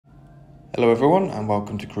Hello everyone and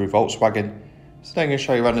welcome to Crewe Volkswagen. Today I'm going to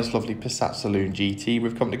show you around this lovely Passat Saloon GT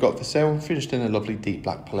we've currently got for sale, finished in a lovely deep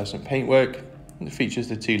black pearlescent paintwork. And it features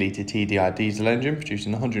the 2-litre TDI Diesel engine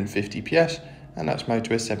producing 150 PS and that's mounted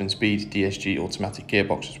to a 7-speed DSG automatic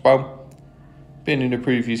gearbox as well. Being an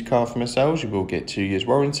approved used car from ourselves, you will get 2 years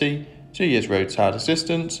warranty, 2 years roadside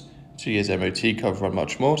assistance, 2 years MOT cover and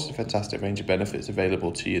much more, so a fantastic range of benefits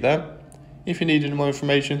available to you there. If you need any more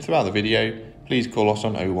information throughout the video, please call us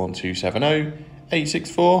on 01270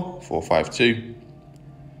 864 452.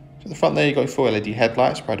 So at the front there you've got your 4 LED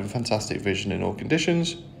headlights providing fantastic vision in all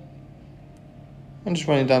conditions. And just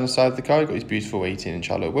running down the side of the car you've got these beautiful 18-inch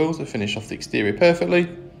alloy wheels that finish off the exterior perfectly.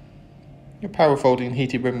 Your power folding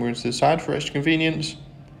heated windscreens to the side for extra convenience.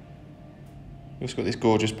 You've also got this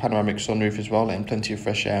gorgeous panoramic sunroof as well, letting plenty of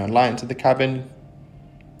fresh air and light into the cabin.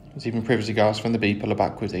 There's even privacy glass from the B-pillar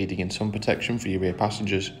backwards, aiding in sun protection for your rear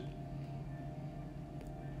passengers.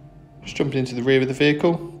 Just jumping into the rear of the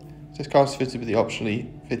vehicle, this car is fitted with the optionally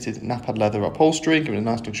fitted Nappa leather upholstery, giving a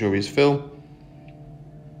nice luxurious feel.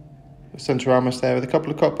 The centre armrest there with a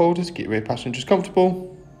couple of cup holders to keep your rear passengers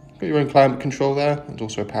comfortable. Got your own climate control there and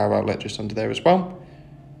also a power outlet just under there as well.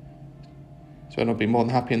 So I'll be more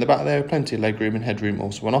than happy in the back there, plenty of legroom and headroom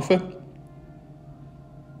also on offer.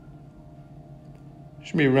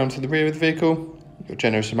 Just move around to the rear of the vehicle, you've got a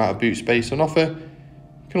generous amount of boot space on offer.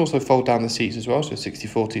 You can also fold down the seats as well, so a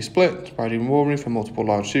 60-40 split, providing more room for multiple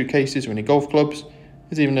large suitcases or any golf clubs.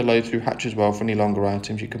 There's even a load-through hatch as well for any longer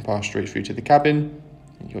items you can pass straight through to the cabin.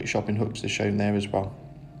 And you've got your shopping hooks as shown there as well.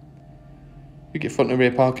 You get front and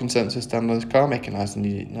rear parking sensors down on this car, making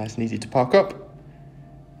it nice and easy to park up.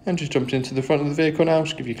 And just jumping into the front of the vehicle now,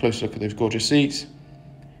 just give you a closer look at those gorgeous seats.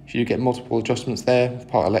 So you get multiple adjustments there,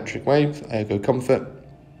 part electric wave, ergo comfort.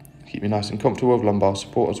 Keep you nice and comfortable with lumbar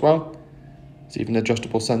support as well. There's even an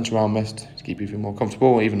adjustable centre armrest to keep you even more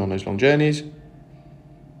comfortable, even on those long journeys.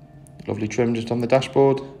 Lovely trim just on the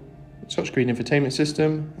dashboard. Touchscreen infotainment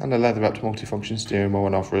system and a leather-wrapped multifunction steering wheel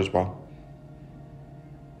on offer as well.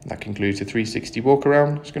 That concludes the 360 walk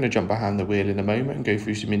around. Just going to jump behind the wheel in a moment and go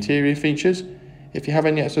through some interior features. If you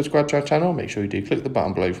haven't yet subscribed to our channel, make sure you do click the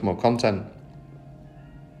button below for more content.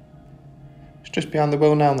 Just behind the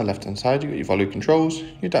wheel now on the left hand side, you've got your volume controls,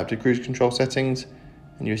 your adaptive cruise control settings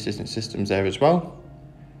and your assistance systems there as well.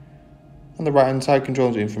 On the right hand side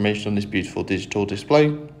controls the information on this beautiful digital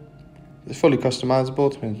display. It's fully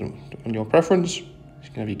customizable depending on your preference. You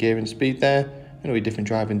can have your gear and speed there and all your different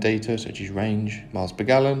driving data such as range, miles per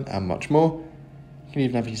gallon and much more. You can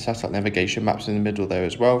even have your satellite navigation maps in the middle there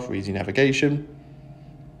as well for easy navigation.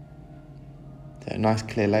 A nice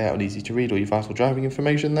clear layout and easy to read all your vital driving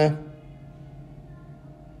information there.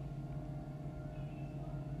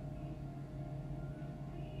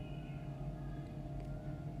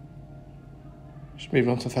 Just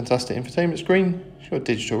moving on to a fantastic infotainment screen. It's got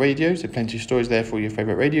digital radios, so plenty of storage there for your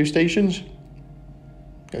favourite radio stations.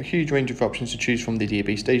 Got a huge range of options to choose from the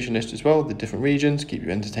DAB station list as well, the different regions, keep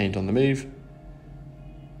you entertained on the move.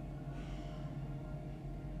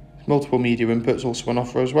 Multiple media inputs also on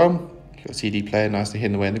offer as well. You've got a CD player nicely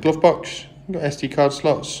hidden away in the glove box. You've got SD card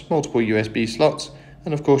slots, multiple USB slots,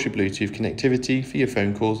 and of course your Bluetooth connectivity for your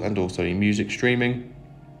phone calls and also your music streaming.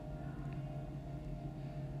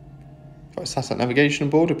 Got a satellite navigation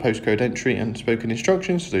board with postcode entry and spoken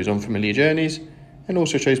instructions for those unfamiliar journeys, and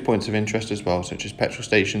also shows points of interest as well, such as petrol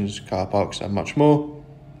stations, car parks and much more.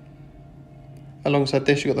 Alongside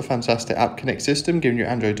this you've got the fantastic App Connect system giving you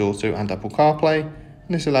Android Auto and Apple CarPlay,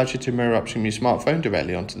 and this allows you to mirror up from your smartphone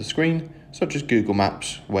directly onto the screen, such as Google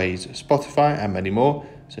Maps, Waze, Spotify and many more,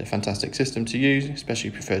 so a fantastic system to use, especially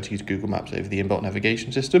if you prefer to use Google Maps over the inbuilt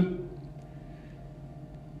navigation system.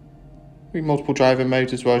 With multiple driving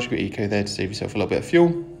modes as well, as you've got Eco there to save yourself a little bit of fuel.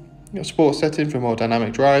 You've got a sports setting for a more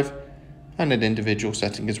dynamic drive, and an individual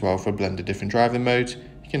setting as well for a blend of different driving modes.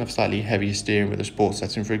 You can have slightly heavier steering with a sports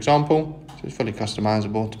setting for example, so it's fully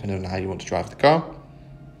customizable depending on how you want to drive the car.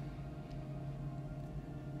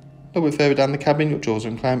 A little bit further down the cabin, you've got jaws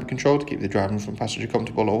and climate control to keep the driving front passenger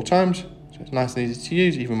comfortable at all times, so it's nice and easy to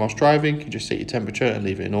use even whilst driving. You can just set your temperature and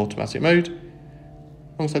leave it in automatic mode.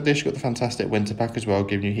 Alongside this, you've got the fantastic winter pack as well,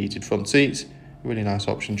 giving you heated front seats. A really nice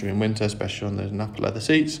option during winter, especially on those Nappa leather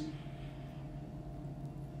seats.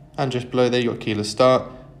 And just below there, you've got keyless start,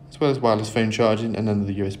 as well as wireless phone charging, and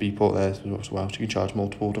another USB port there as well, so you can charge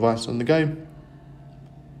multiple devices on the go.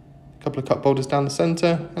 A couple of cup holders down the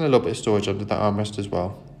centre, and a little bit of storage under that armrest as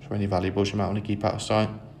well, for any valuables you might want to keep out of sight.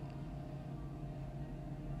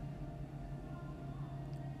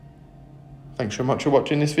 Thanks so much for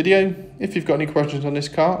watching this video. If you've got any questions on this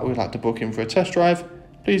car or would like to book in for a test drive,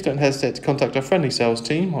 please don't hesitate to contact our friendly sales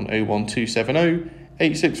team on 01270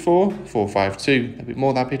 864 452. They'll be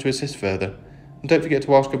more than happy to assist further. And don't forget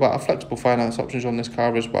to ask about our flexible finance options on this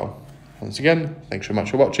car as well. Once again, thanks very much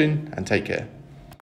for watching and take care.